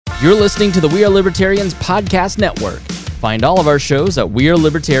You're listening to the We Are Libertarians Podcast Network. Find all of our shows at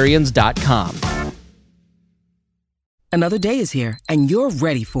wearelibertarians.com. Another day is here, and you're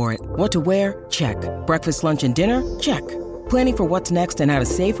ready for it. What to wear? Check. Breakfast, lunch, and dinner? Check. Planning for what's next and how to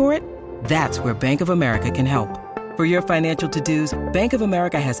save for it? That's where Bank of America can help. For your financial to-dos, Bank of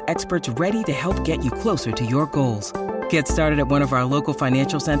America has experts ready to help get you closer to your goals. Get started at one of our local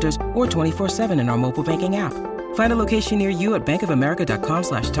financial centers or 24/7 in our mobile banking app. Find a location near you at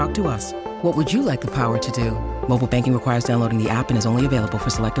bankofamerica.com/talktous. What would you like the power to do? Mobile banking requires downloading the app and is only available for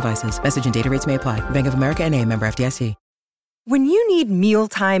select devices. Message and data rates may apply. Bank of America N.A., member FDIC. When you need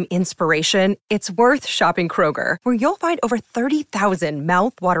mealtime inspiration, it's worth shopping Kroger, where you'll find over 30,000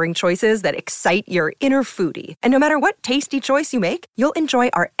 mouth-watering choices that excite your inner foodie. And no matter what tasty choice you make, you'll enjoy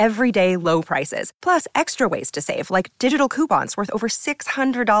our everyday low prices, plus extra ways to save, like digital coupons worth over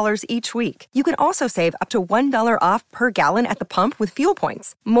 $600 each week. You can also save up to $1 off per gallon at the pump with fuel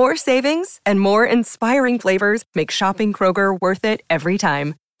points. More savings and more inspiring flavors make shopping Kroger worth it every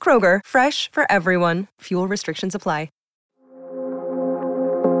time. Kroger, fresh for everyone. Fuel restrictions apply.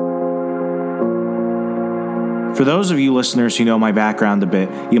 For those of you listeners who know my background a bit,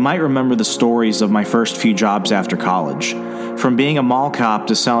 you might remember the stories of my first few jobs after college. From being a mall cop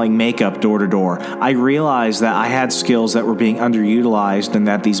to selling makeup door to door, I realized that I had skills that were being underutilized and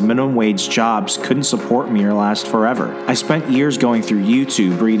that these minimum wage jobs couldn't support me or last forever. I spent years going through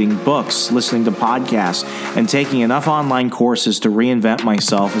YouTube, reading books, listening to podcasts, and taking enough online courses to reinvent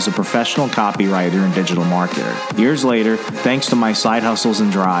myself as a professional copywriter and digital marketer. Years later, thanks to my side hustles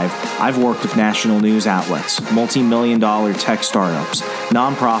and drive, I've worked with national news outlets, multi-million-dollar tech startups,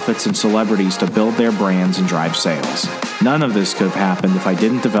 nonprofits, and celebrities to build their brands and drive sales. None of this could have happened if I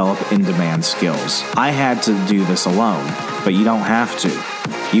didn't develop in-demand skills. I had to do this alone, but you don't have to.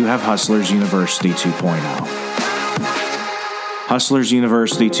 You have Hustlers University 2.0. Hustlers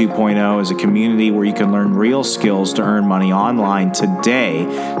University 2.0 is a community where you can learn real skills to earn money online today,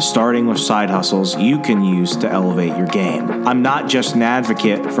 starting with side hustles you can use to elevate your game. I'm not just an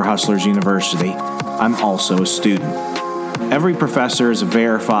advocate for Hustlers University, I'm also a student. Every professor is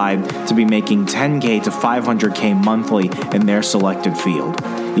verified to be making $10K to $500K monthly in their selected field.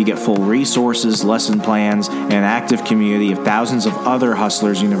 You get full resources, lesson plans, and an active community of thousands of other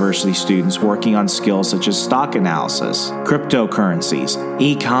Hustlers University students working on skills such as stock analysis, cryptocurrencies,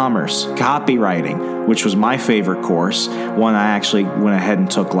 e-commerce, copywriting, which was my favorite course, one I actually went ahead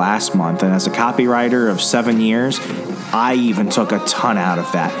and took last month. And as a copywriter of 7 years, I even took a ton out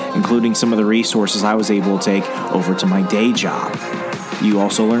of that, including some of the resources I was able to take over to my day job. You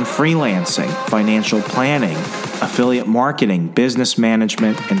also learn freelancing, financial planning, affiliate marketing, business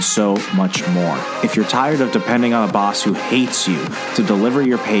management, and so much more. If you're tired of depending on a boss who hates you to deliver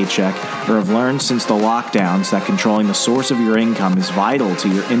your paycheck, or have learned since the lockdowns that controlling the source of your income is vital to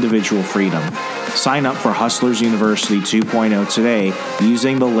your individual freedom, sign up for Hustlers University 2.0 today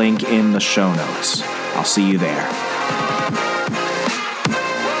using the link in the show notes. I'll see you there.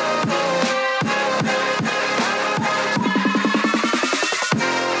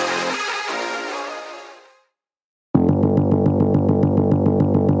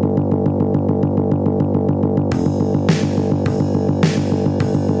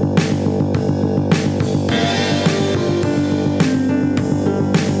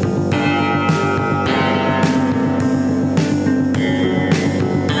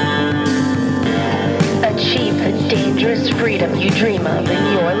 Freedom you dream of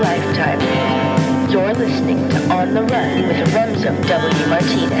in your lifetime. You're listening to On the Run with Remzo W.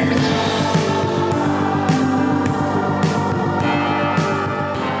 Martinez.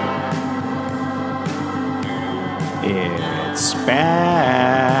 It's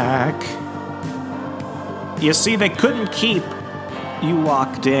back. You see, they couldn't keep you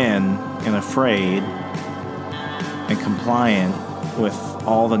locked in and afraid and compliant with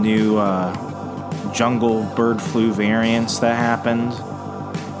all the new jungle bird flu variants that happened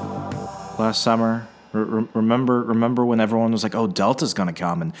last summer. Remember when everyone was like, "Oh, Delta's gonna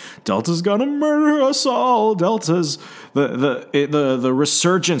come and Delta's gonna murder us all." Delta's the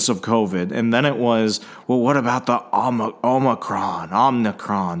resurgence of COVID, and then it was, well, what about the Omicron,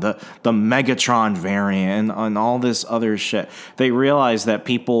 the Megatron variant, and all this other shit? They realized that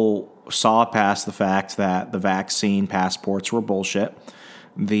people saw past the fact that the vaccine passports were bullshit.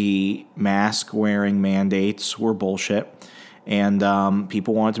 The mask-wearing mandates were bullshit, and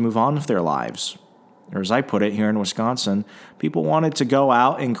people wanted to move on with their lives. Or as I put it here in Wisconsin, people wanted to go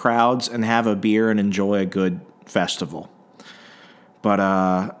out in crowds and have a beer and enjoy a good festival.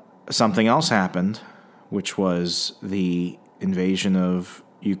 But something else happened, which was the invasion of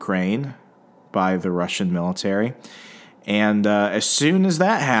Ukraine by the Russian military. And as soon as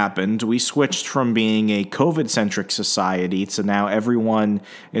that happened, we switched from being a COVID-centric society to now everyone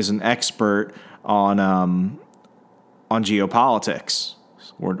is an expert on geopolitics.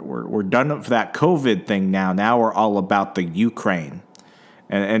 We're done with that COVID thing now. Now we're all about the Ukraine.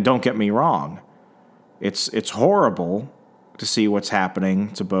 And don't get me wrong, it's horrible to see what's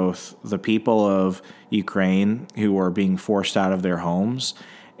happening to both the people of Ukraine who are being forced out of their homes,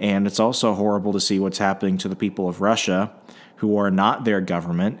 and it's also horrible to see what's happening to the people of Russia who are not their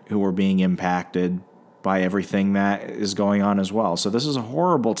government, who are being impacted by everything that is going on as well. So this is a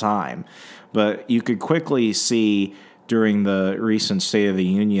horrible time, but you could quickly see during the recent State of the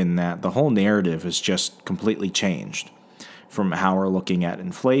Union that the whole narrative has just completely changed from how we're looking at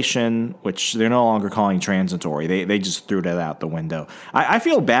inflation, which they're no longer calling transitory. They just threw that out the window. I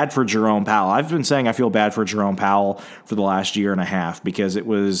feel bad for Jerome Powell. I've been saying I feel bad for Jerome Powell for the last year and a half because it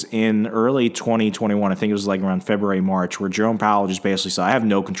was in early 2021, I think it was like around February, March, where Jerome Powell just basically said, I have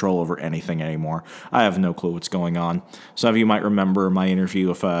no control over anything anymore. I have no clue what's going on. Some of you might remember my interview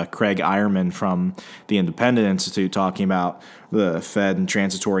with Craig Eierman from the Independent Institute talking about the Fed and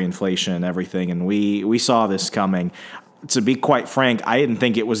transitory inflation and everything, and we saw this coming. To be quite frank, I didn't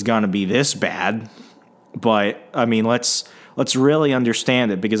think it was going to be this bad, but I mean, let's really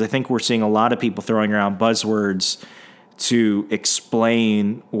understand it, because I think we're seeing a lot of people throwing around buzzwords to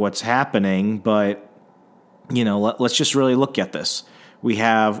explain what's happening, but you know, let's just really look at this. We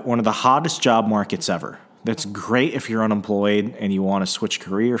have one of the hottest job markets ever. That's great if you're unemployed and you want to switch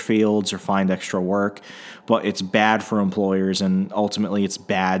career fields or find extra work, but it's bad for employers and ultimately it's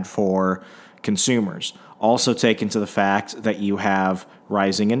bad for consumers. Also take into the fact that you have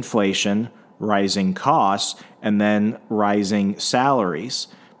rising inflation, rising costs, and then rising salaries.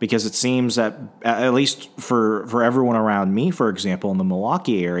 Because it seems that, at least for everyone around me, for example, in the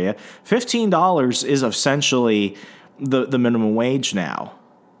Milwaukee area, $15 is essentially the minimum wage now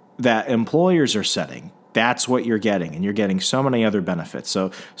that employers are setting. That's what you're getting, and you're getting so many other benefits.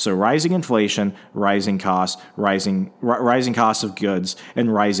 So rising inflation, rising costs, rising costs of goods,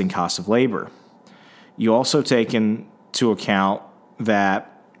 and rising costs of labor. You also take into account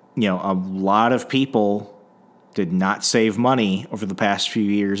that, you know, a lot of people did not save money over the past few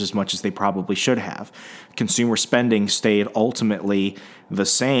years as much as they probably should have. Consumer spending stayed ultimately the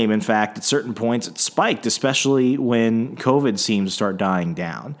same. In fact, at certain points it spiked, especially when COVID seemed to start dying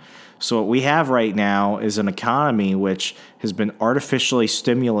down. So what we have right now is an economy which has been artificially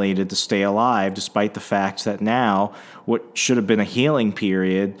stimulated to stay alive, despite the fact that now what should have been a healing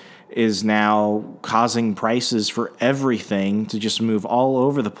period is now causing prices for everything to just move all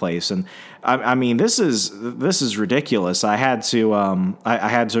over the place. And I mean, this is ridiculous. I had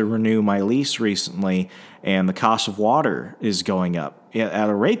to renew my lease recently, and the cost of water is going up at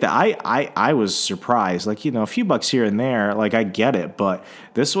a rate that I was surprised. Like, you know, a few bucks here and there, like I get it, but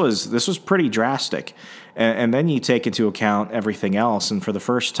this was pretty drastic. And then you take into account everything else. And for the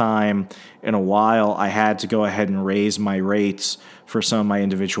first time in a while, I had to go ahead and raise my rates for some of my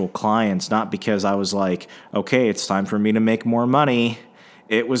individual clients, not because I was like, okay, it's time for me to make more money.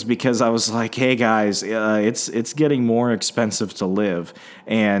 It was because I was like, hey guys, it's getting more expensive to live.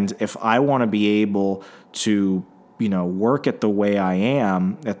 And if I want to be able to, you know, work at the way I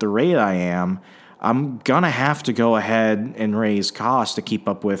am, at the rate I am, I'm going to have to go ahead and raise costs to keep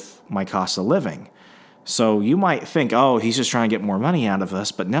up with my cost of living. So you might think, oh, he's just trying to get more money out of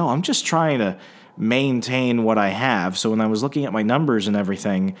us. But no, I'm just trying to maintain what I have. So when I was looking at my numbers and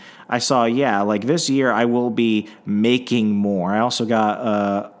everything, I saw, yeah, like this year I will be making more. I also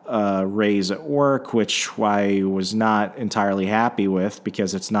got a raise at work, which I was not entirely happy with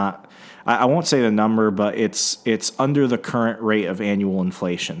because it's not, I won't say the number, but it's under the current rate of annual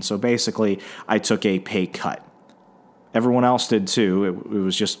inflation. So basically I took a pay cut. Everyone else did too. It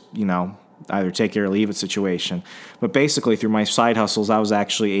was just, you know, either take it or leave it situation. But basically through my side hustles, I was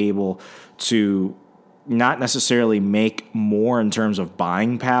actually able to not necessarily make more in terms of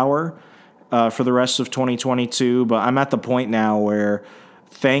buying power for the rest of 2022. But I'm at the point now where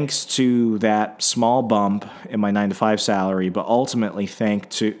thanks to that small bump in my 9-to-5 salary, but ultimately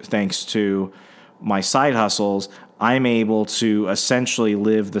thanks to my side hustles, I'm able to essentially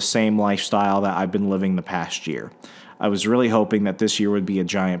live the same lifestyle that I've been living the past year. I was really hoping that this year would be a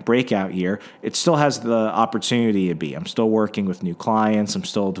giant breakout year. It still has the opportunity to be. I'm still working with new clients. I'm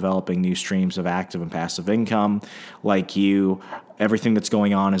still developing new streams of active and passive income. Like you, everything that's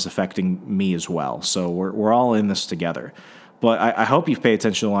going on is affecting me as well. So we're all in this together. But I hope you've paid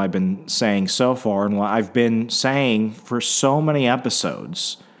attention to what I've been saying so far and what I've been saying for so many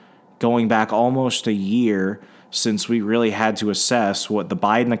episodes, going back almost a year since we really had to assess what the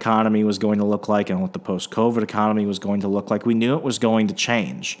Biden economy was going to look like and what the post-COVID economy was going to look like. We knew it was going to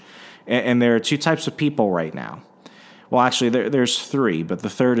change. And there are two types of people right now. Well, actually, there's three, but the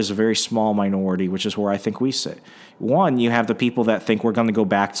third is a very small minority, which is where I think we sit. One, you have the people that think we're going to go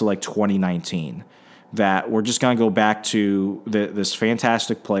back to like 2019, that we're just going to go back to this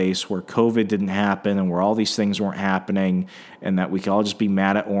fantastic place where COVID didn't happen and where all these things weren't happening, and that we could all just be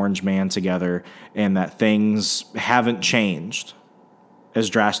mad at Orange Man together, and that things haven't changed as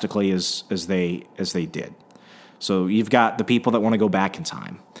drastically as they did. So you've got the people that want to go back in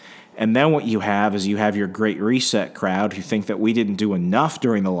time. And then what you have is you have your Great Reset crowd who think that we didn't do enough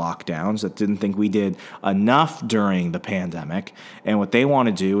during the lockdowns, that didn't think we did enough during the pandemic. And what they want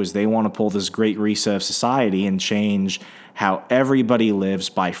to do is they want to pull this Great Reset of society and change how everybody lives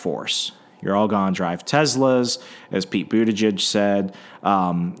by force. You're all going to drive Teslas, as Pete Buttigieg said.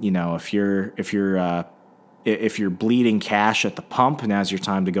 If you're bleeding cash at the pump, now's your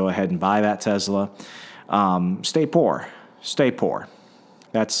time to go ahead and buy that Tesla. Stay poor. Stay poor.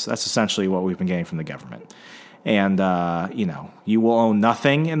 That's essentially what we've been getting from the government. And, you will own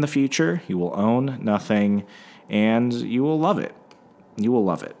nothing in the future. You will own nothing, and you will love it. You will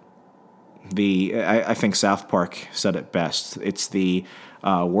love it. I think South Park said it best. It's the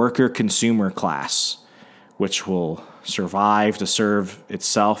worker consumer class, which will survive to serve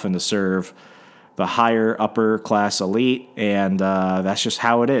itself and to serve the higher upper class elite. And that's just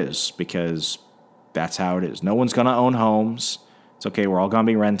how it is, because that's how it is. No one's going to own homes. It's okay, we're all going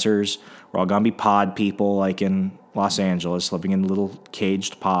to be renters. We're all going to be pod people like in Los Angeles, living in little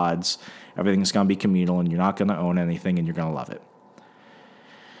caged pods. Everything's going to be communal, and you're not going to own anything, and you're going to love it.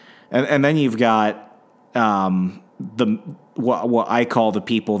 And then you've got what I call the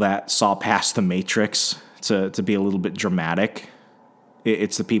people that saw past the Matrix, to be a little bit dramatic.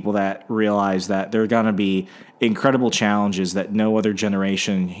 It's the people that realize that there are going to be incredible challenges that no other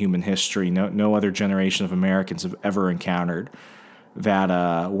generation in human history, no other generation of Americans have ever encountered,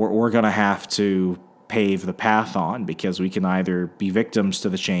 that we're going to have to pave the path on, because we can either be victims to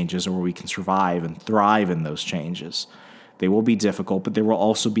the changes or we can survive and thrive in those changes. They will be difficult, but there will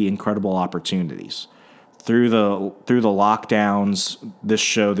also be incredible opportunities. Through the lockdowns,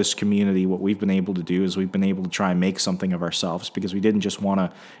 this community, what we've been able to do is we've been able to try and make something of ourselves, because we didn't just want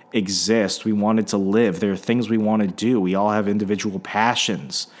to exist. We wanted to live. There are things we want to do. We all have individual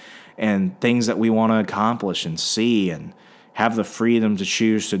passions and things that we want to accomplish and see and have the freedom to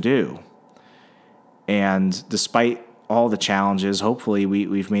choose to do. And despite all the challenges, hopefully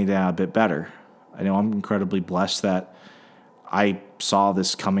we've made that a bit better. I know I'm incredibly blessed that I saw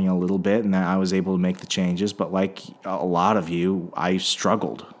this coming a little bit and that I was able to make the changes. But like a lot of you, I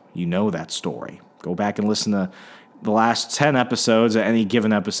struggled. You know that story. Go back and listen to the last 10 episodes. At any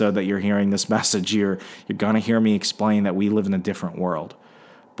given episode that you're hearing this message, you're going to hear me explain that we live in a different world.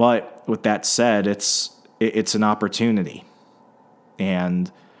 But with that said, it's an opportunity.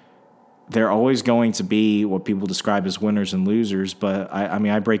 And they're always going to be what people describe as winners and losers. But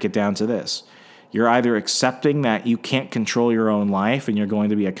I break it down to this. You're either accepting that you can't control your own life and you're going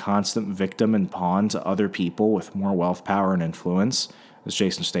to be a constant victim and pawn to other people with more wealth, power, and influence, as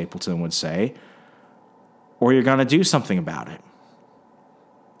Jason Stapleton would say, or you're going to do something about it.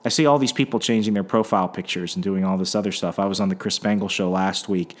 I see all these people changing their profile pictures and doing all this other stuff. I was on the Chris Spangle show last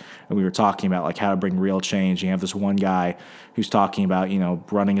week, and we were talking about like how to bring real change. You have this one guy who's talking about,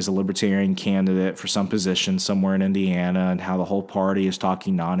 running as a libertarian candidate for some position somewhere in Indiana, and how the whole party is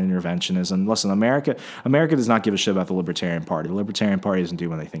talking non-interventionism. Listen, America does not give a shit about the Libertarian Party. The Libertarian Party doesn't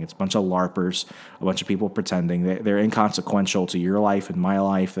do anything. It's a bunch of LARPers, a bunch of people pretending. They're inconsequential to your life and my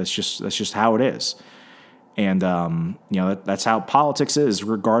life. That's just how it is. And, that's how politics is,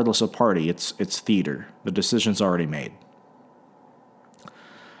 regardless of party. It's theater. The decision's already made.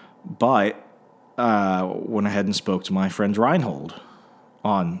 But went ahead and spoke to my friend Reinhold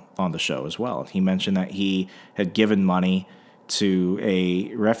on the show as well. He mentioned that he had given money to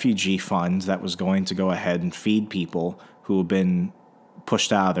a refugee fund that was going to go ahead and feed people who have been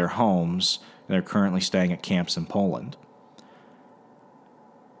pushed out of their homes and are currently staying at camps in Poland.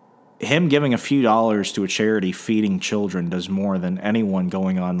 Him giving a few dollars to a charity feeding children does more than anyone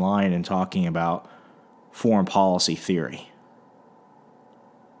going online and talking about foreign policy theory.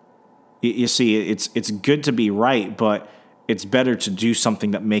 You see, it's good to be right, but it's better to do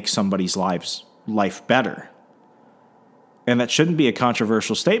something that makes somebody's life better. And that shouldn't be a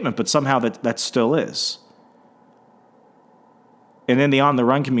controversial statement, but somehow that still is. And in the On the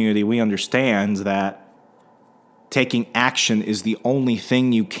Run community, we understand that taking action is the only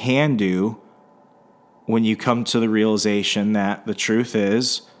thing you can do when you come to the realization that the truth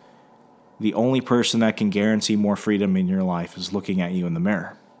is the only person that can guarantee more freedom in your life is looking at you in the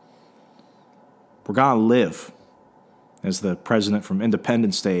mirror. We're going to live. As the president from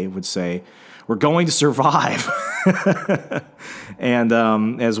Independence Day would say, we're going to survive. And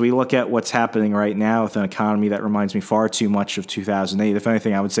as we look at what's happening right now with an economy that reminds me far too much of 2008, if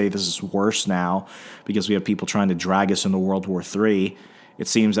anything, I would say this is worse now because we have people trying to drag us into World War III. It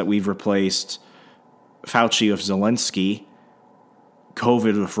seems that we've replaced Fauci with Zelensky,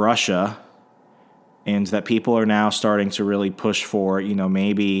 COVID with Russia, and that people are now starting to really push for,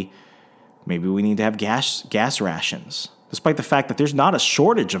 maybe we need to have gas rations, despite the fact that there's not a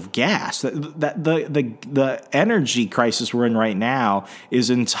shortage of gas. The energy crisis we're in right now is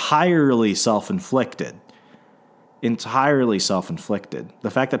entirely self-inflicted. Entirely self-inflicted.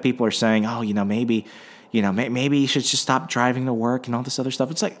 The fact that people are saying, oh, maybe you should just stop driving to work and all this other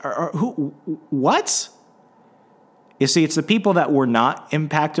stuff. It's like, what? You see, it's the people that were not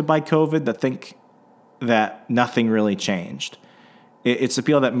impacted by COVID that think that nothing really changed. It's the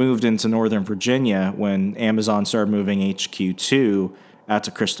people that moved into Northern Virginia when Amazon started moving HQ2 out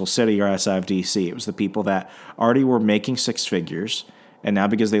to Crystal City or outside of DC. It was the people that already were making six figures, and now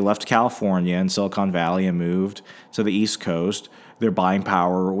because they left California and Silicon Valley and moved to the East Coast, their buying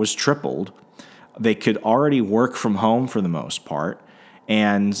power was tripled. They could already work from home for the most part,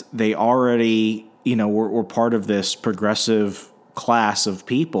 and they already, were part of this progressive class of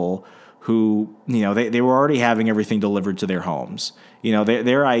people who, they were already having everything delivered to their homes.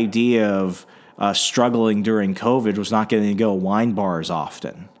 Their idea of struggling during COVID was not getting to go to wine bars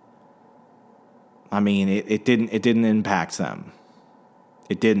often. I mean, it didn't impact them.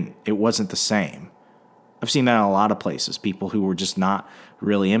 It didn't. It wasn't the same. I've seen that in a lot of places, people who were just not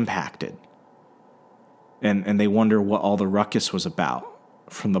really impacted. And they wonder what all the ruckus was about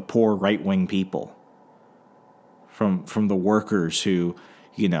from the poor right-wing people, from the workers who,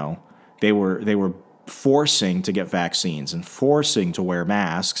 they were forcing to get vaccines and forcing to wear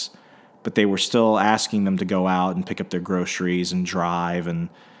masks, but they were still asking them to go out and pick up their groceries and drive and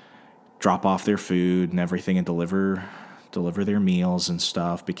drop off their food and everything and deliver their meals and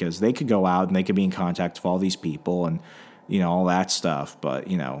stuff because they could go out and they could be in contact with all these people and, all that stuff. But,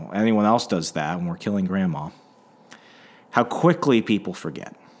 anyone else does that and we're killing grandma. How quickly people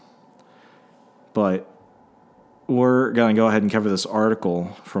forget. But we're going to go ahead and cover this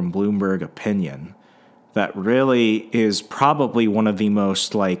article from Bloomberg Opinion that really is probably one of the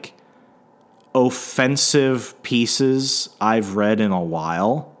most offensive pieces I've read in a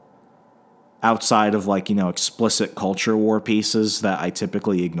while, outside of explicit culture war pieces that I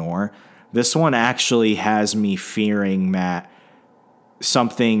typically ignore. This one actually has me fearing that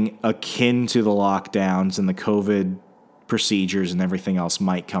something akin to the lockdowns and the COVID procedures and everything else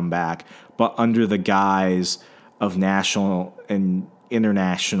might come back, but under the guise of national and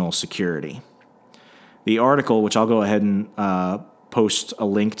international security. The article, which I'll go ahead and post a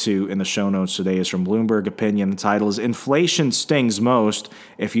link to in the show notes today, is from Bloomberg Opinion. The title is Inflation Stings Most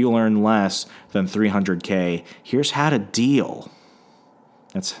If You Earn Less Than $300K. Here's how to deal.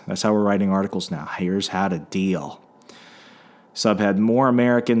 That's how we're writing articles now. Here's how to deal. Subhead, more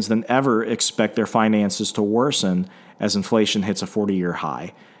Americans than ever expect their finances to worsen as inflation hits a 40-year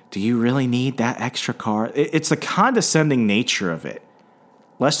high. Do you really need that extra car? It's the condescending nature of it.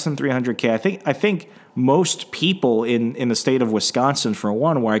 Less than $300K. I think most people in the state of Wisconsin, for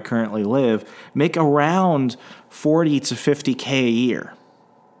one, where I currently live, make around $40 to $50K a year.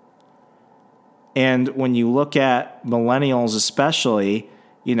 And when you look at millennials especially,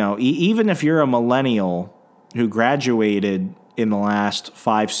 even if you're a millennial who graduated in the last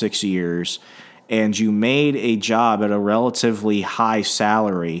 5-6 years and you made a job at a relatively high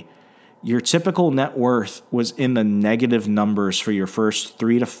salary, your typical net worth was in the negative numbers for your first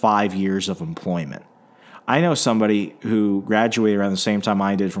 3 to 5 years of employment. I know somebody who graduated around the same time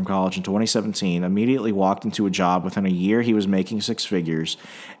I did from college in 2017, immediately walked into a job. Within a year, he was making six figures,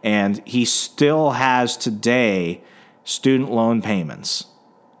 and he still has today student loan payments.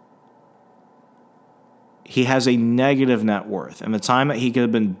 He has a negative net worth, and the time that he could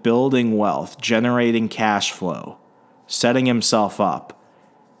have been building wealth, generating cash flow, setting himself up,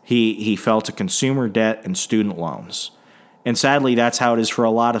 he fell to consumer debt and student loans. And sadly, that's how it is for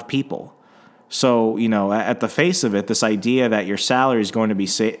a lot of people. So, at the face of it, this idea that your salary is going to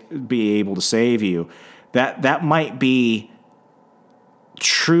be able to save you, that might be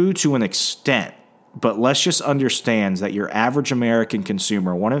true to an extent. But let's just understand that your average American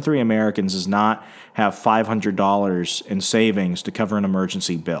consumer, 1 in 3 Americans, does not have $500 in savings to cover an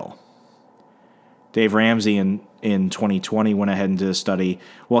emergency bill. Dave Ramsey in 2020 went ahead and did a study.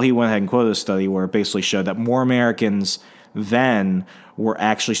 Well, he went ahead and quoted a study where it basically showed that more Americans then were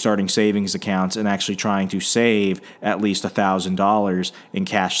actually starting savings accounts and actually trying to save at least $1,000 in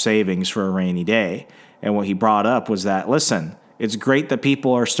cash savings for a rainy day. And what he brought up was that, listen, it's great that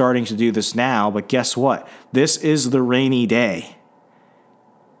people are starting to do this now, but guess what? This is the rainy day.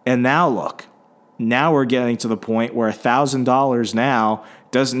 And now look, now we're getting to the point where $1,000 now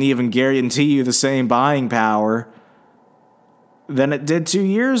doesn't even guarantee you the same buying power than it did 2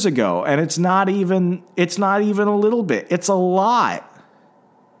 years ago. And it's not even a little bit. It's a lot.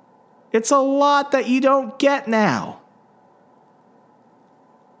 It's a lot that you don't get now.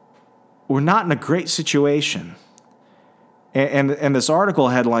 We're not in a great situation. And this article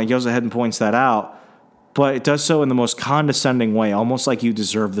headline goes ahead and points that out, but it does so in the most condescending way, almost like you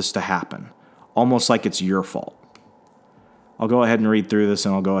deserve this to happen, almost like it's your fault. I'll go ahead and read through this,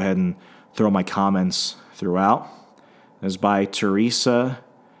 and I'll go ahead and throw my comments throughout. It's by Teresa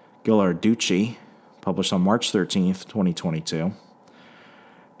Ghilarducci, published on March 13th, 2022.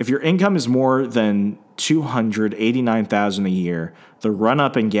 If your income is more than $289,000 a year, the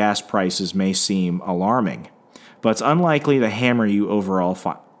run-up in gas prices may seem alarming, but it's unlikely to hammer you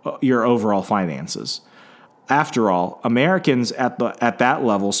your overall finances. After all, Americans at that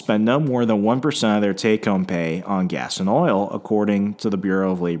level spend no more than 1% of their take-home pay on gas and oil, according to the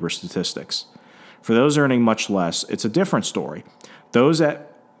Bureau of Labor Statistics. For those earning much less, it's a different story. Those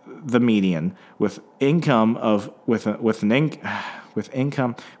at the median I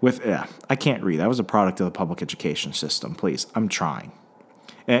can't read. That was a product of the public education system. Please, I'm trying.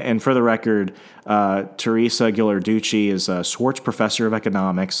 And for the record, Teresa Ghilarducci is a Schwartz Professor of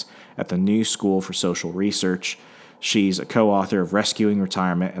Economics at the New School for Social Research. She's a co-author of Rescuing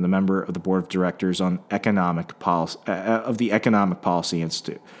Retirement and a member of the board of directors on economic policy of the Economic Policy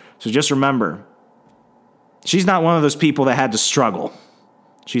Institute. So just remember, she's not one of those people that had to struggle.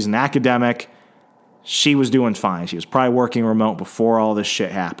 She's an academic. She was doing fine. She was probably working remote before all this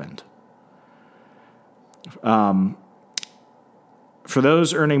shit happened. For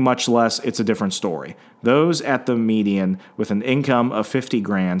those earning much less, it's a different story. Those at the median with an income of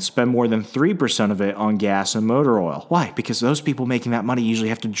 $50,000 spend more than 3% of it on gas and motor oil. Why? Because those people making that money usually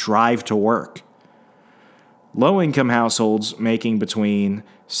have to drive to work. Low-income households making between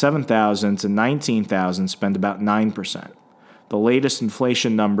 $7,000 to $19,000 spend about 9%. The latest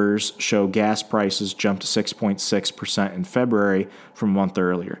inflation numbers show gas prices jumped 6.6% in February from a month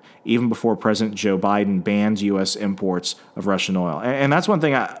earlier, even before President Joe Biden banned U.S. imports of Russian oil. And that's one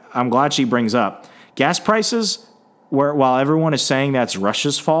thing I'm glad she brings up. Gas prices, while everyone is saying that's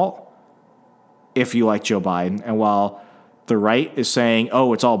Russia's fault, if you like Joe Biden, and while the right is saying,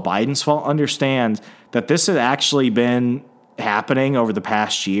 oh, it's all Biden's fault, understand that this has actually been happening over the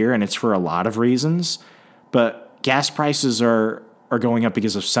past year, and it's for a lot of reasons. But gas prices are going up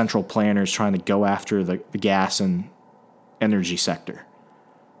because of central planners trying to go after the gas and energy sector.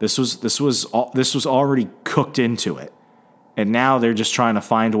 This was already cooked into it, and now they're just trying to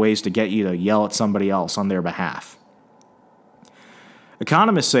find ways to get you to yell at somebody else on their behalf.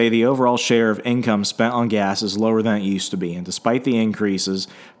 Economists say the overall share of income spent on gas is lower than it used to be, and despite the increases,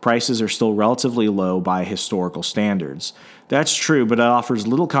 prices are still relatively low by historical standards. That's true, but it offers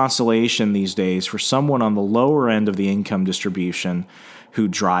little consolation these days for someone on the lower end of the income distribution who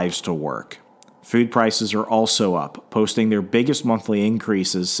drives to work. Food prices are also up, posting their biggest monthly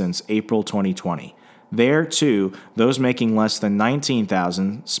increases since April 2020. There, too, those making less than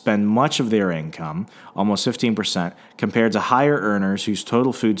 $19,000 spend much of their income, almost 15%, compared to higher earners whose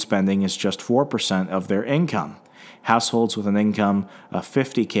total food spending is just 4% of their income. Households with an income of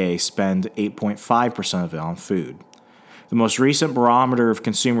 $50,000 spend 8.5% of it on food. The most recent barometer of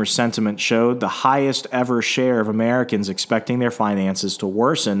consumer sentiment showed the highest ever share of Americans expecting their finances to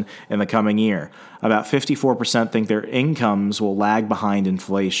worsen in the coming year. About 54% think their incomes will lag behind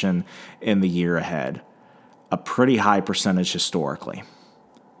inflation in the year ahead. A pretty high percentage historically.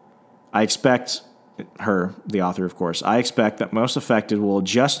 I expect her, the author of course, I expect that most affected will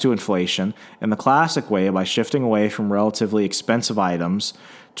adjust to inflation in the classic way by shifting away from relatively expensive items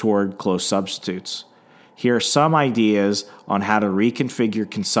toward close substitutes. Here are some ideas on how to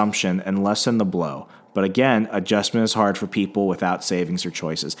reconfigure consumption and lessen the blow. But again, adjustment is hard for people without savings or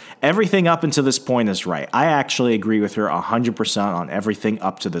choices. Everything up until this point is right. I actually agree with her 100% on everything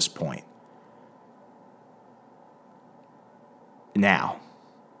up to this point. Now,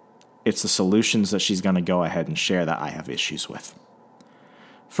 it's the solutions that she's going to go ahead and share that I have issues with.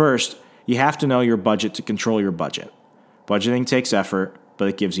 First, you have to know your budget to control your budget. Budgeting takes effort, but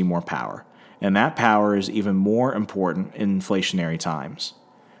it gives you more power. And that power is even more important in inflationary times.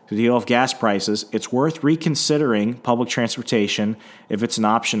 to deal with gas prices, it's worth reconsidering public transportation if it's an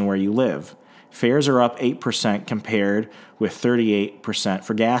option where you live. Fares are up 8% compared with 38%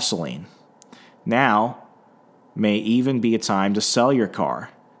 for gasoline. Now may even be a time to sell your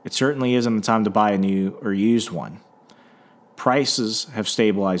car. It certainly isn't the time to buy a new or used one. Prices have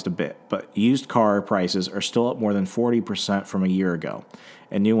stabilized a bit, but used car prices are still up more than 40% from a year ago,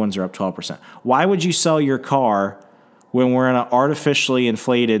 and new ones are up 12%. Why would you sell your car when we're in an artificially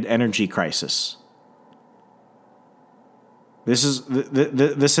inflated energy crisis? This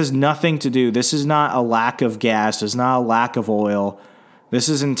has nothing to do. This is not a lack of gas. It's not a lack of oil. This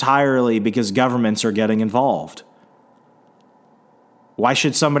is entirely because governments are getting involved. Why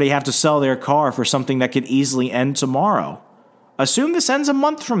should somebody have to sell their car for something that could easily end tomorrow? Assume this ends a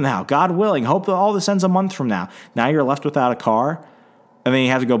month from now. God willing. Hope that all this ends a month from now. Now you're left without a car, and then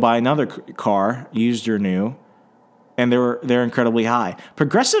you have to go buy another car, used or new, and they're incredibly high.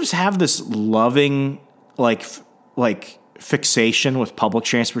 Progressives have this loving like fixation with public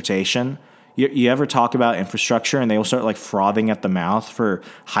transportation. You ever talk about infrastructure and they will start like frothing at the mouth for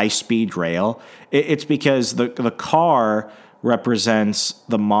high-speed rail? It's because the car represents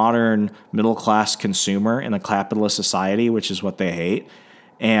the modern middle-class consumer in a capitalist society, which is what they hate.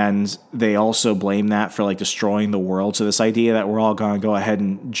 And they also blame that for like destroying the world. So this idea that we're all going to go ahead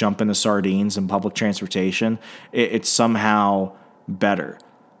and jump into sardines in public transportation, it's somehow better.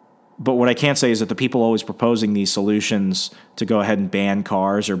 But what I can't say is that the people always proposing these solutions to go ahead and ban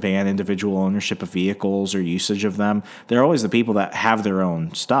cars or ban individual ownership of vehicles or usage of them, they're always the people that have their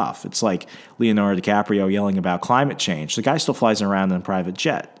own stuff. It's like Leonardo DiCaprio yelling about climate change. The guy still flies around in a private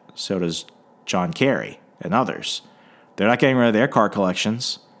jet. So does John Kerry and others. They're not getting rid of their car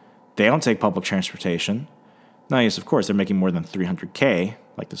collections. They don't take public transportation. Now, yes, of course, they're making more than $300K,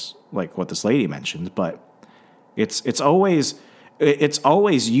 like what this lady mentioned. But it's always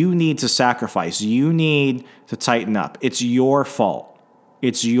you need to sacrifice. You need to tighten up. It's your fault.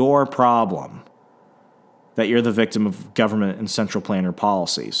 It's your problem that you're the victim of government and central planner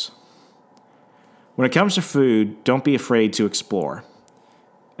policies. When it comes to food, don't be afraid to explore.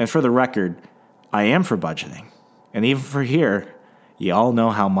 And for the record, I am for budgeting. And even for here, you all know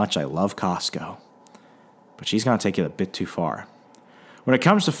how much I love Costco. But she's going to take it a bit too far. When it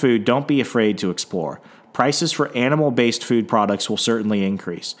comes to food, don't be afraid to explore. Prices for animal-based food products will certainly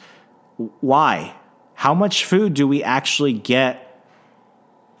increase. Why? How much food do we actually get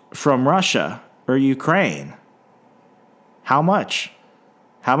from Russia or Ukraine? How much?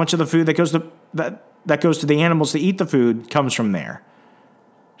 How much of the food that goes to the animals to eat the food comes from there?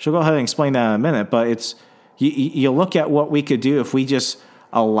 She'll go ahead and explain that in a minute, but it's you look at what we could do if we just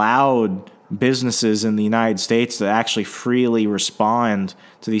allowed businesses in the United States to actually freely respond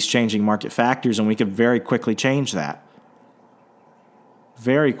to these changing market factors, and we could very quickly change that.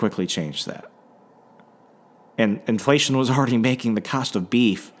 Very quickly change that. And inflation was already making the cost of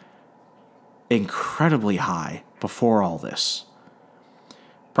beef incredibly high before all this.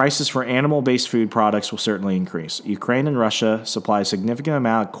 Prices for animal-based food products will certainly increase. Ukraine and Russia supply a significant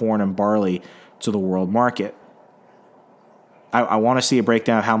amount of corn and barley to the world market. I want to see a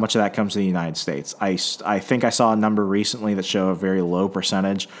breakdown of how much of that comes to the United States. I think I saw a number recently that showed a very low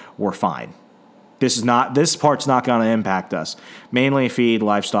percentage. We're fine. This part's not going to impact us. Mainly feed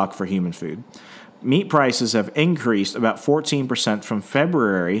livestock for human food. Meat prices have increased about 14% from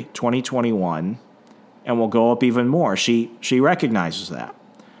February 2021 and will go up even more. She recognizes that.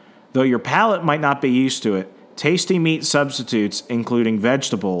 Though your palate might not be used to it, tasty meat substitutes, including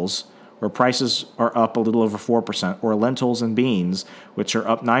vegetables, where prices are up a little over 4%, or lentils and beans, which are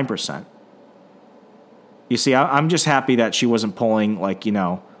up 9%. You see, I'm just happy that she wasn't pulling,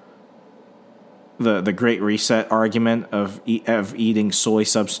 the Great Reset argument of eating soy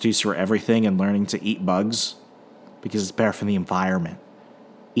substitutes for everything and learning to eat bugs, because it's better for the environment.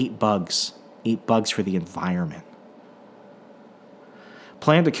 Eat bugs. Eat bugs for the environment.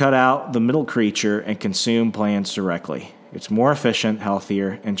 Plan to cut out the middle creature and consume plants directly. It's more efficient,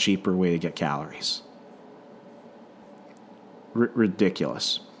 healthier, and cheaper way to get calories.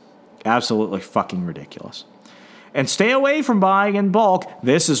 Ridiculous. Absolutely fucking ridiculous. And stay away from buying in bulk.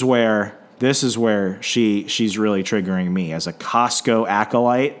 This is where she's really triggering me. As a Costco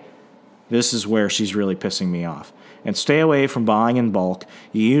acolyte, this is where she's really pissing me off. And stay away from buying in bulk.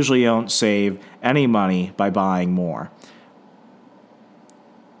 You usually don't save any money by buying more.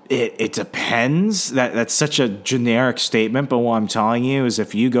 It depends. That's such a generic statement, but what I'm telling you is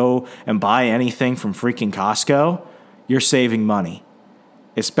if you go and buy anything from freaking Costco, you're saving money.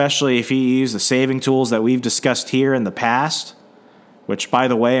 Especially if you use the saving tools that we've discussed here in the past, which, by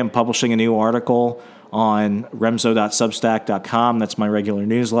the way, I'm publishing a new article on remso.substack.com. That's my regular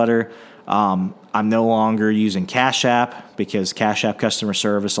newsletter. I'm no longer using Cash App because Cash App customer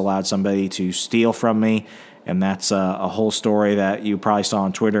service allowed somebody to steal from me. And that's a whole story that you probably saw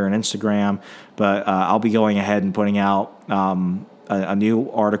on Twitter and Instagram. But I'll be going ahead and putting out a new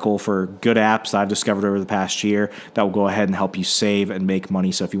article for good apps that I've discovered over the past year that will go ahead and help you save and make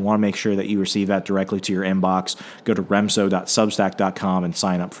money. So if you want to make sure that you receive that directly to your inbox, go to remso.substack.com and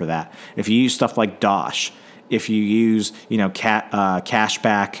sign up for that. If you use stuff like Dosh, if you use,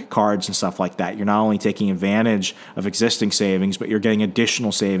 cashback cards and stuff like that, you're not only taking advantage of existing savings, but you're getting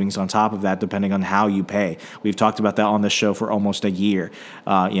additional savings on top of that, depending on how you pay. We've talked about that on this show for almost a year.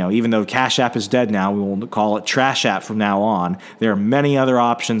 Even though Cash App is dead now, we will call it Trash App from now on. There are many other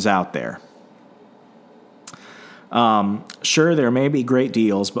options out there. Sure, there may be great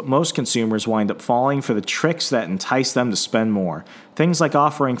deals, but most consumers wind up falling for the tricks that entice them to spend more. Things like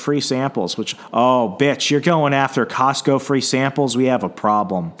offering free samples, which, oh, bitch, you're going after Costco free samples? We have a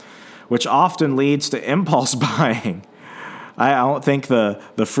problem. Which often leads to impulse buying. I don't think the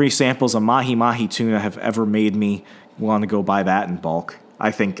free samples of Mahi Mahi tuna have ever made me want to go buy that in bulk.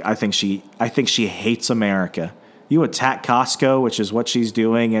 I think she hates America. You attack Costco, which is what she's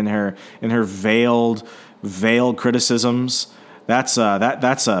doing in her veiled criticisms. That's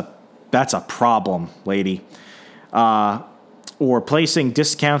a problem, lady. Or placing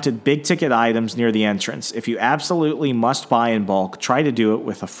discounted big ticket items near the entrance. If you absolutely must buy in bulk, try to do it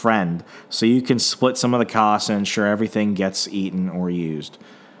with a friend so you can split some of the costs and ensure everything gets eaten or used.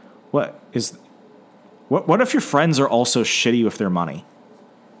 What if your friends are also shitty with their money?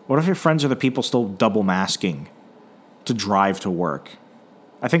 What if your friends are the people still double masking to drive to work?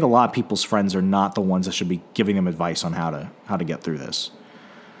 I think a lot of people's friends are not the ones that should be giving them advice on how to get through this.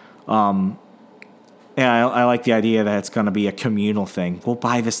 I like the idea that it's going to be a communal thing. We'll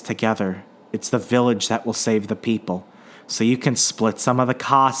buy this together. It's the village that will save the people. So you can split some of the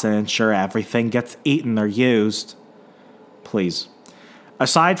costs and ensure everything gets eaten or used. Please.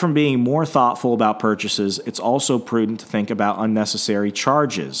 Aside from being more thoughtful about purchases, it's also prudent to think about unnecessary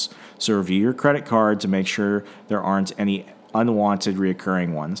charges. So review your credit card to make sure there aren't any unwanted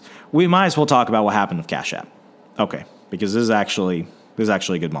recurring ones. We might as well talk about what happened with Cash App. Okay, because this is actually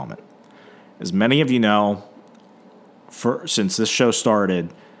a good moment. As many of you know, since this show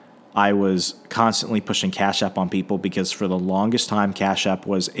started, I was constantly pushing Cash App on people because for the longest time, Cash App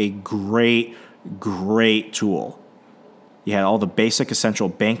was a great tool. You had all the basic essential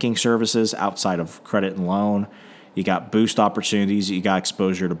banking services outside of credit and loan. You got boost opportunities. You got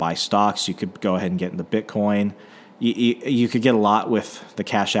exposure to buy stocks. You could go ahead and get into Bitcoin. You could get a lot with the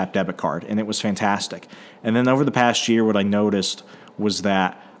Cash App debit card, and it was fantastic. And then over the past year, what I noticed was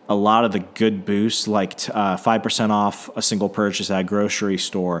that a lot of the good boosts, like 5% off a single purchase at a grocery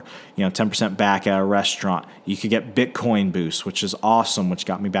store, 10% back at a restaurant. You could get Bitcoin boosts, which is awesome, which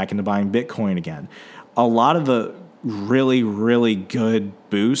got me back into buying Bitcoin again. A lot of the really, really good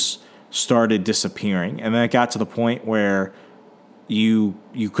boosts started disappearing. And then it got to the point where you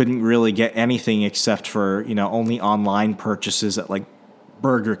couldn't really get anything except for, only online purchases at like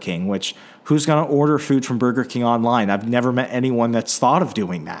Burger King, which who's going to order food from Burger King online? I've never met anyone that's thought of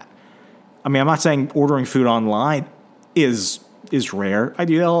doing that. I mean, I'm not saying ordering food online is rare. I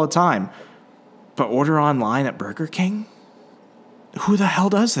do that all the time. But order online at Burger King? Who the hell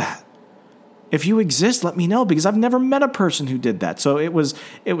does that? If you exist, let me know, because I've never met a person who did that. So it was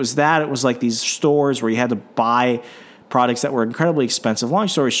like these stores where you had to buy products that were incredibly expensive. Long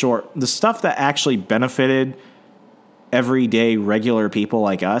story short, the stuff that actually benefited everyday regular people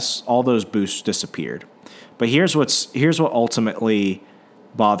like us, all those boosts disappeared. But here's what ultimately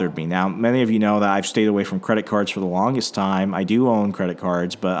bothered me. Now, many of you know that I've stayed away from credit cards for the longest time. I do own credit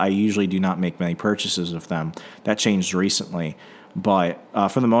cards, but I usually do not make many purchases of them. That changed recently. But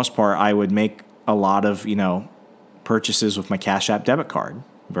for the most part, I would make a lot of, purchases with my Cash App debit card.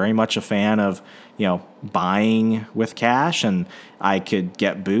 Very much a fan of, buying with cash, and I could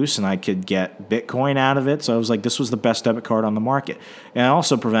get boosts and I could get Bitcoin out of it. So I was like, this was the best debit card on the market. And it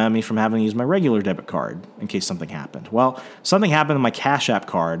also prevented me from having to use my regular debit card in case something happened. Well, something happened to my Cash App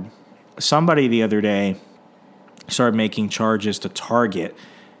card. Somebody the other day started making charges to Target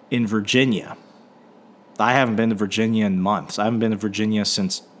in Virginia. I haven't been to Virginia in months. I haven't been to Virginia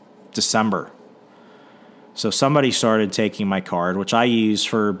since December. So somebody started taking my card, which I use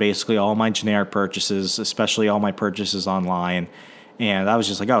for basically all my generic purchases, especially all my purchases online. And I was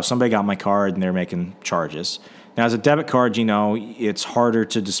just like, oh, somebody got my card and they're making charges. Now, as a debit card, it's harder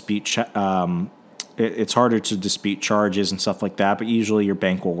to dispute. It's harder to dispute charges and stuff like that. But usually, your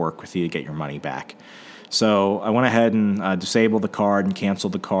bank will work with you to get your money back. So I went ahead and disabled the card and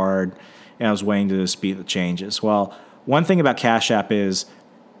canceled the card. and I was waiting to dispute the changes. Well, one thing about Cash App is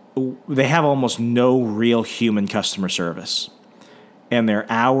they have almost no real human customer service, and their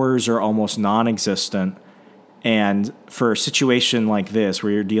hours are almost non-existent. And for a situation like this,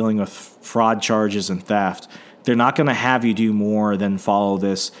 where you're dealing with fraud charges and theft, they're not going to have you do more than follow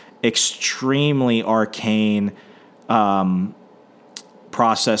this extremely arcane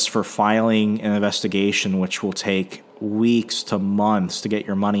process for filing an investigation, which will take weeks to months to get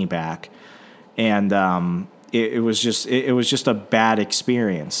your money back. And it was just a bad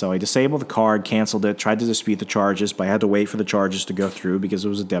experience. So I disabled the card, canceled it, tried to dispute the charges, but I had to wait for the charges to go through because it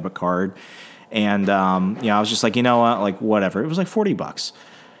was a debit card. And I was just like, you know what, like whatever. It was like $40.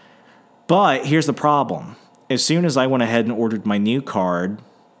 But here's the problem. As soon as I went ahead and ordered my new card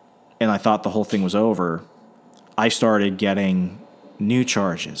and I thought the whole thing was over, I started getting new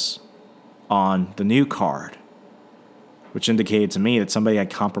charges on the new card, which indicated to me that somebody had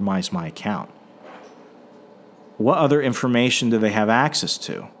compromised my account. What other information do they have access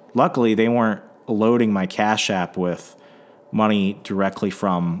to? Luckily, they weren't loading my Cash App with money directly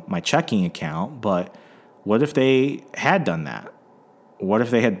from my checking account, but what if they had done that? What if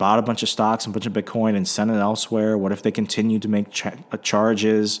they had bought a bunch of stocks and a bunch of Bitcoin and sent it elsewhere? What if they continued to make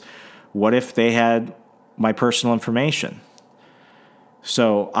charges? What if they had my personal information?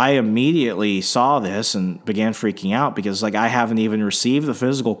 So I immediately saw this and began freaking out because I haven't even received the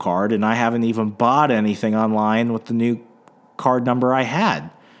physical card and I haven't even bought anything online with the new card number I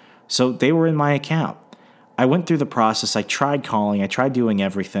had. So they were in my account. I went through the process. I tried calling. I tried doing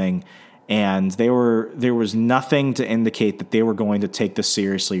everything. And there was nothing to indicate that they were going to take this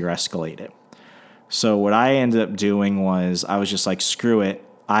seriously or escalate it. So what I ended up doing was I was just like, screw it.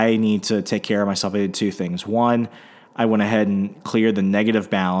 I need to take care of myself. I did two things. One, I went ahead and cleared the negative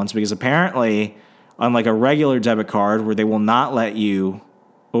balance because apparently, unlike a regular debit card where they will not let you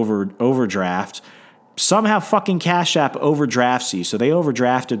overdraft, somehow fucking Cash App overdrafts you. So they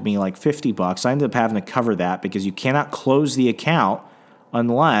overdrafted me like $50. I ended up having to cover that because you cannot close the account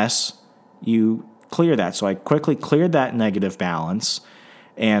unless you clear that. So I quickly cleared that negative balance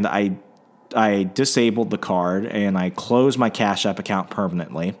and I disabled the card and I closed my Cash App account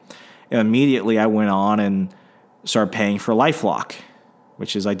permanently. And immediately I went on and started paying for LifeLock,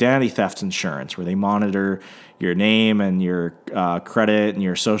 which is identity theft insurance, where they monitor your name and your credit and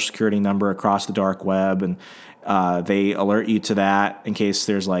your social security number across the dark web. And they alert you to that in case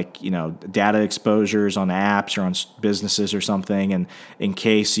there's data exposures on apps or on businesses or something. And in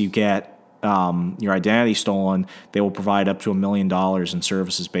case you get your identity stolen, they will provide up to $1 million in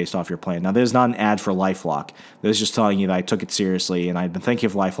services based off your plan. Now, there's not an ad for LifeLock. This is just telling you that I took it seriously, and I've been thinking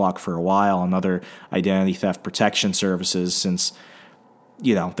of LifeLock for a while and other identity theft protection services since,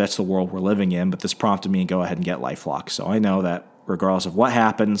 that's the world we're living in. But this prompted me to go ahead and get LifeLock. So I know that regardless of what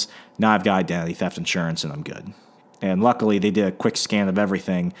happens, now I've got identity theft insurance and I'm good. And luckily, they did a quick scan of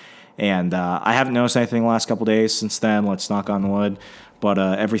everything. And I haven't noticed anything the last couple of days since then. Let's knock on wood. But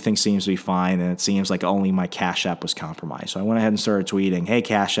everything seems to be fine, and it seems like only my Cash App was compromised. So I went ahead and started tweeting, hey,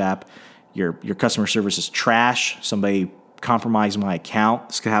 Cash App, your customer service is trash. Somebody compromised my account.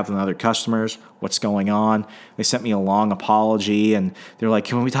 This could happen to other customers. What's going on? They sent me a long apology, and they're like,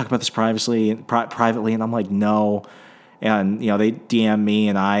 can we talk about this privately? And I'm like, no. And, they DM me,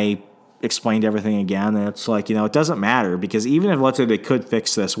 and I explained everything again. And it's like, it doesn't matter, because even if, let's say, they could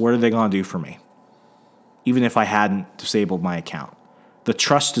fix this, what are they going to do for me? Even if I hadn't disabled my account. The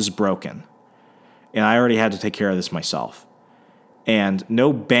trust is broken, and I already had to take care of this myself. And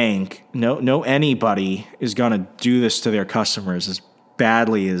no bank, no anybody is going to do this to their customers as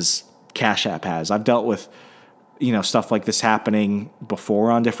badly as Cash App has. I've dealt with, stuff like this happening before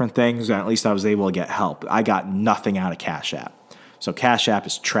on different things, and at least I was able to get help. I got nothing out of Cash App. So Cash App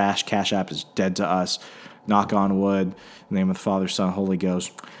is trash. Cash App is dead to us. Knock on wood. In the name of the Father, Son, Holy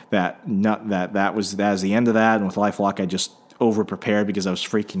Ghost. That was the end of that. And with LifeLock, I just over-prepared because I was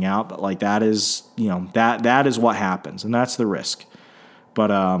freaking out, but that is, that is what happens, and that's the risk. But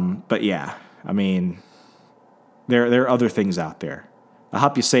yeah, I mean, there are other things out there. I'll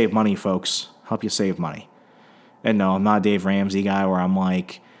help you save money, folks. Help you save money. And no, I'm not a Dave Ramsey guy where I'm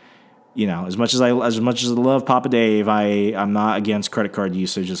like, as much as I love Papa Dave, I'm not against credit card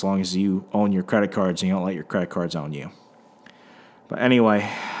usage as long as you own your credit cards and you don't let your credit cards own you. But anyway,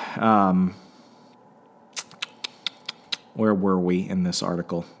 where were we in this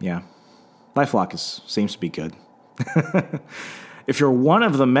article? Yeah. LifeLock seems to be good. If you're one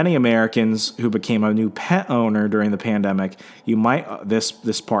of the many Americans who became a new pet owner during the pandemic, you might this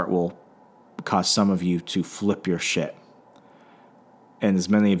part will cause some of you to flip your shit. And as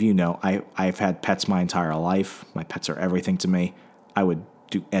many of you know, I've had pets my entire life. My pets are everything to me. I would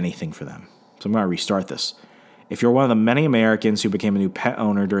do anything for them. So I'm going to restart this. If you're one of the many Americans who became a new pet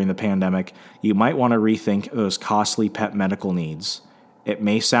owner during the pandemic, you might want to rethink those costly pet medical needs. It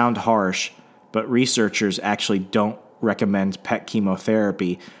may sound harsh, but researchers actually don't recommend pet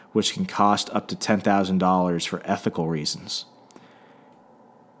chemotherapy, which can cost up to $10,000 for ethical reasons.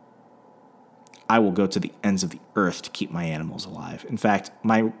 I will go to the ends of the earth to keep my animals alive. In fact,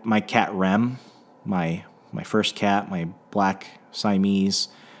 my cat Rem, my first cat, my black Siamese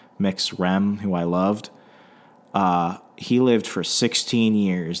mix Rem, who I loved, he lived for 16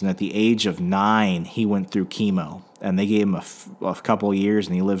 years, and at the age of 9, he went through chemo, and they gave him a couple of years,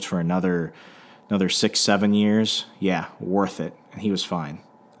 and he lived for another 6-7 years. Yeah, worth it. And he was fine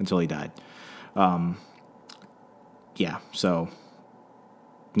until he died. So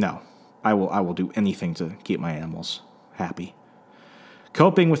no, I will do anything to keep my animals happy.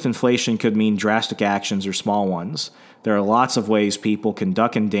 Coping with inflation could mean drastic actions or small ones. There are lots of ways people can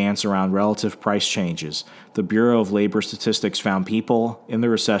duck and dance around relative price changes. The Bureau of Labor Statistics found people in the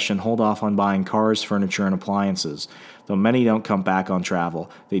recession hold off on buying cars, furniture, and appliances. Though many don't cut back on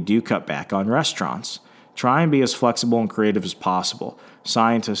travel, they do cut back on restaurants. Try and be as flexible and creative as possible.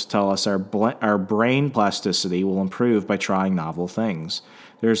 Scientists tell us our brain plasticity will improve by trying novel things.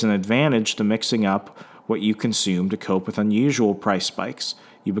 There's an advantage to mixing up what you consume to cope with unusual price spikes.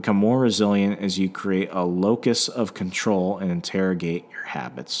 You become more resilient as you create a locus of control and interrogate your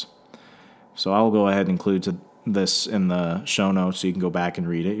habits. So I'll go ahead and include this in the show notes so you can go back and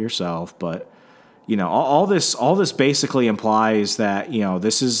read it yourself. But all this basically implies that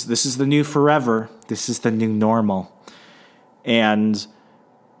this is the new forever. This is the new normal, and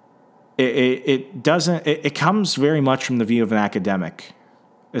it comes very much from the view of an academic,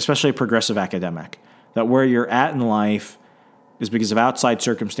 especially a progressive academic, that where you're at in life is because of outside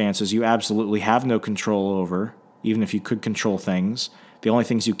circumstances you absolutely have no control over, even if you could control things. The only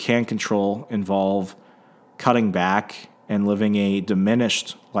things you can control involve cutting back and living a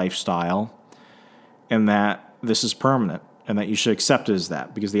diminished lifestyle, and that this is permanent, and that you should accept it as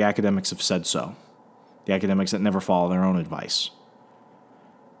that, because the academics have said so. The academics that never follow their own advice.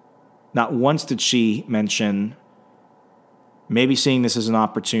 Not once did she mention maybe seeing this as an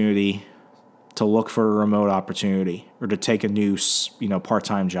opportunity to look for a remote opportunity or to take a new,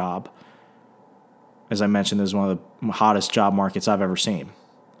 part-time job. As I mentioned, this is one of the hottest job markets I've ever seen.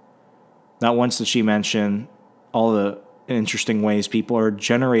 Not once did she mention all the interesting ways people are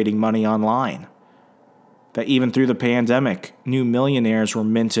generating money online. That even through the pandemic, new millionaires were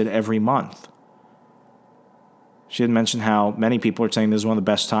minted every month. She didn't mention how many people are saying this is one of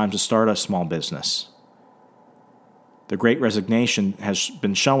the best times to start a small business. The Great Resignation has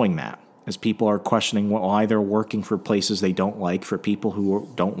been showing that, as people are questioning why they're working for places they don't like, for people who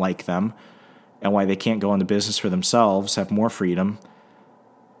don't like them, and why they can't go into business for themselves, have more freedom,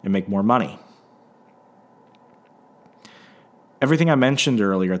 and make more money. Everything I mentioned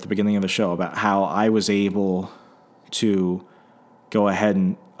earlier at the beginning of the show about how I was able to go ahead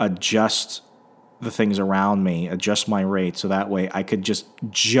and adjust the things around me, adjust my rate so that way I could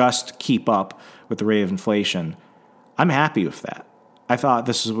just keep up with the rate of inflation, I'm happy with that. I thought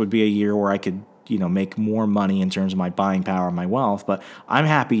this would be a year where I could, make more money in terms of my buying power and my wealth, but I'm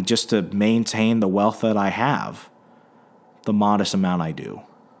happy just to maintain the wealth that I have, the modest amount I do.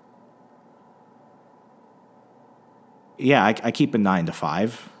 Yeah, I keep a 9 to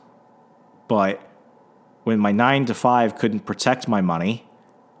 5, but when my 9 to 5 couldn't protect my money,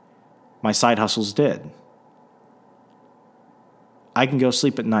 my side hustles did. I can go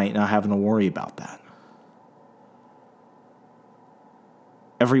sleep at night not having to worry about that.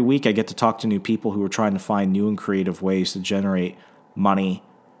 Every week I get to talk to new people who are trying to find new and creative ways to generate money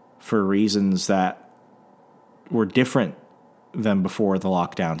for reasons that were different than before the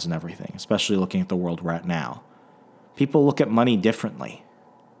lockdowns and everything, especially looking at the world we're at now. People look at money differently.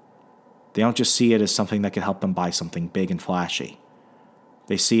 They don't just see it as something that can help them buy something big and flashy.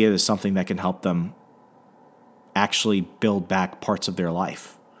 They see it as something that can help them actually build back parts of their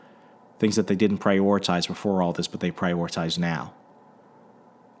life. Things that they didn't prioritize before all this, but they prioritize now.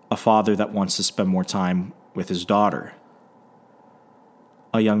 A father that wants to spend more time with his daughter.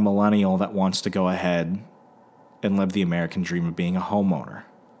 A young millennial that wants to go ahead and live the American dream of being a homeowner.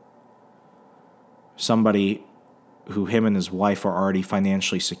 Somebody who him and his wife are already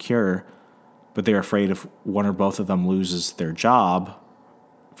financially secure, but they're afraid if one or both of them loses their job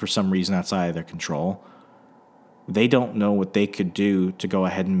for some reason outside of their control, they don't know what they could do to go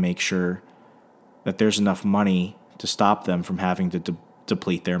ahead and make sure that there's enough money to stop them from having to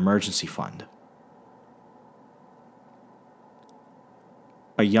deplete their emergency fund.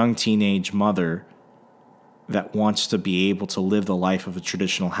 A young teenage mother that wants to be able to live the life of a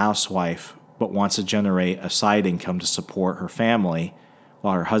traditional housewife, but wants to generate a side income to support her family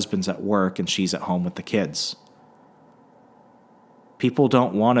while her husband's at work and she's at home with the kids. People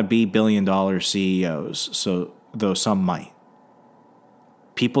don't want to be billion-dollar CEOs, though some might.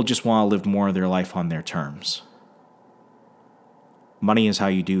 People just want to live more of their life on their terms. Money is how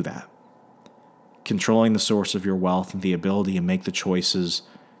you do that. Controlling the source of your wealth and the ability to make the choices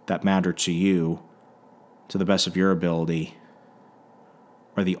that matter to you, to the best of your ability,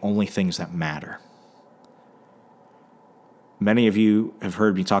 are the only things that matter. Many of you have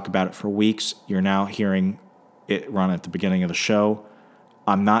heard me talk about it for weeks. You're now hearing it run at the beginning of the show.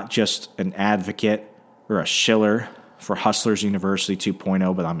 I'm not just an advocate or a shiller for Hustlers University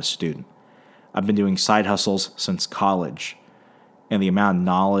 2.0, but I'm a student. I've been doing side hustles since college, and the amount of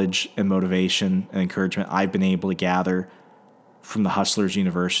knowledge and motivation and encouragement I've been able to gather from the Hustlers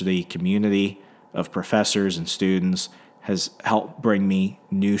University community of professors and students has helped bring me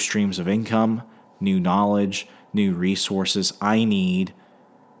new streams of income, new knowledge, new resources I need,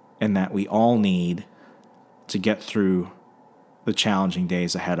 and that we all need to get through the challenging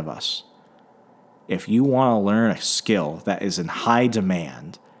days ahead of us. If you want to learn a skill that is in high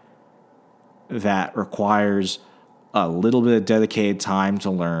demand, that requires a little bit of dedicated time to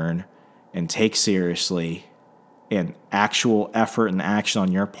learn and take seriously, and actual effort and action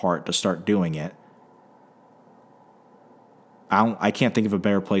on your part to start doing it, I can't think of a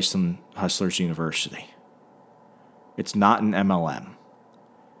better place than Hustlers University. It's not an MLM.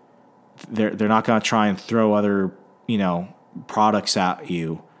 They're not going to try and throw other, products at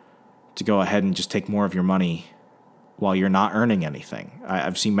you to go ahead and just take more of your money while you're not earning anything.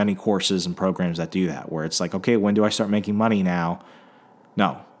 I've seen many courses and programs that do that, where it's like, okay, when do I start making money now?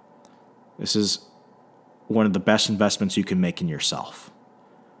 No. This is one of the best investments you can make in yourself.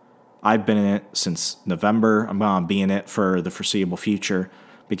 I've been in it since November. I'm going to be in it for the foreseeable future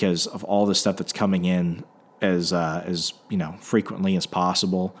because of all the stuff that's coming in as frequently as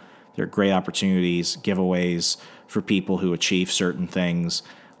possible. There are great opportunities, giveaways for people who achieve certain things.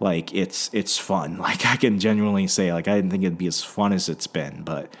 Like, it's fun. Like, I can genuinely say, like, I didn't think it'd be as fun as it's been.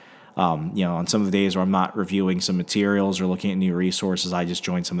 But, on some of the days where I'm not reviewing some materials or looking at new resources, I just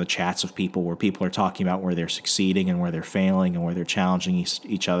join some of the chats of people where people are talking about where they're succeeding and where they're failing and where they're challenging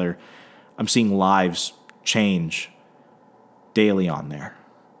each other. I'm seeing lives change daily on there.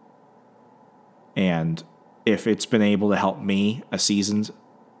 And if it's been able to help me, a seasoned,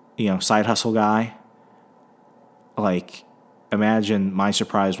 side hustle guy, like, imagine my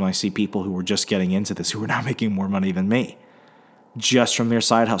surprise when I see people who were just getting into this who are now making more money than me just from their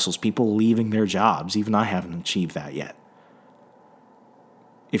side hustles, people leaving their jobs. Even I haven't achieved that yet.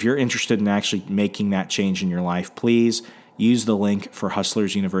 If you're interested in actually making that change in your life, please use the link for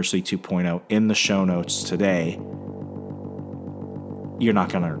Hustlers University 2.0 in the show notes today. You're not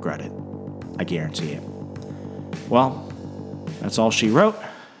going to regret it. I guarantee it. Well, that's all she wrote.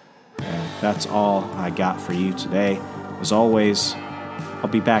 And that's all I got for you today. As always, I'll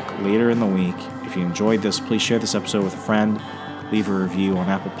be back later in the week. If you enjoyed this, please share this episode with a friend. Leave a review on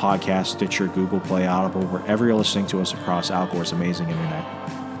Apple Podcasts, Stitcher, Google Play, Audible, wherever you're listening to us across Al Gore's amazing internet.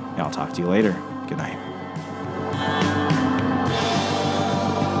 And I'll talk to you later. Good night.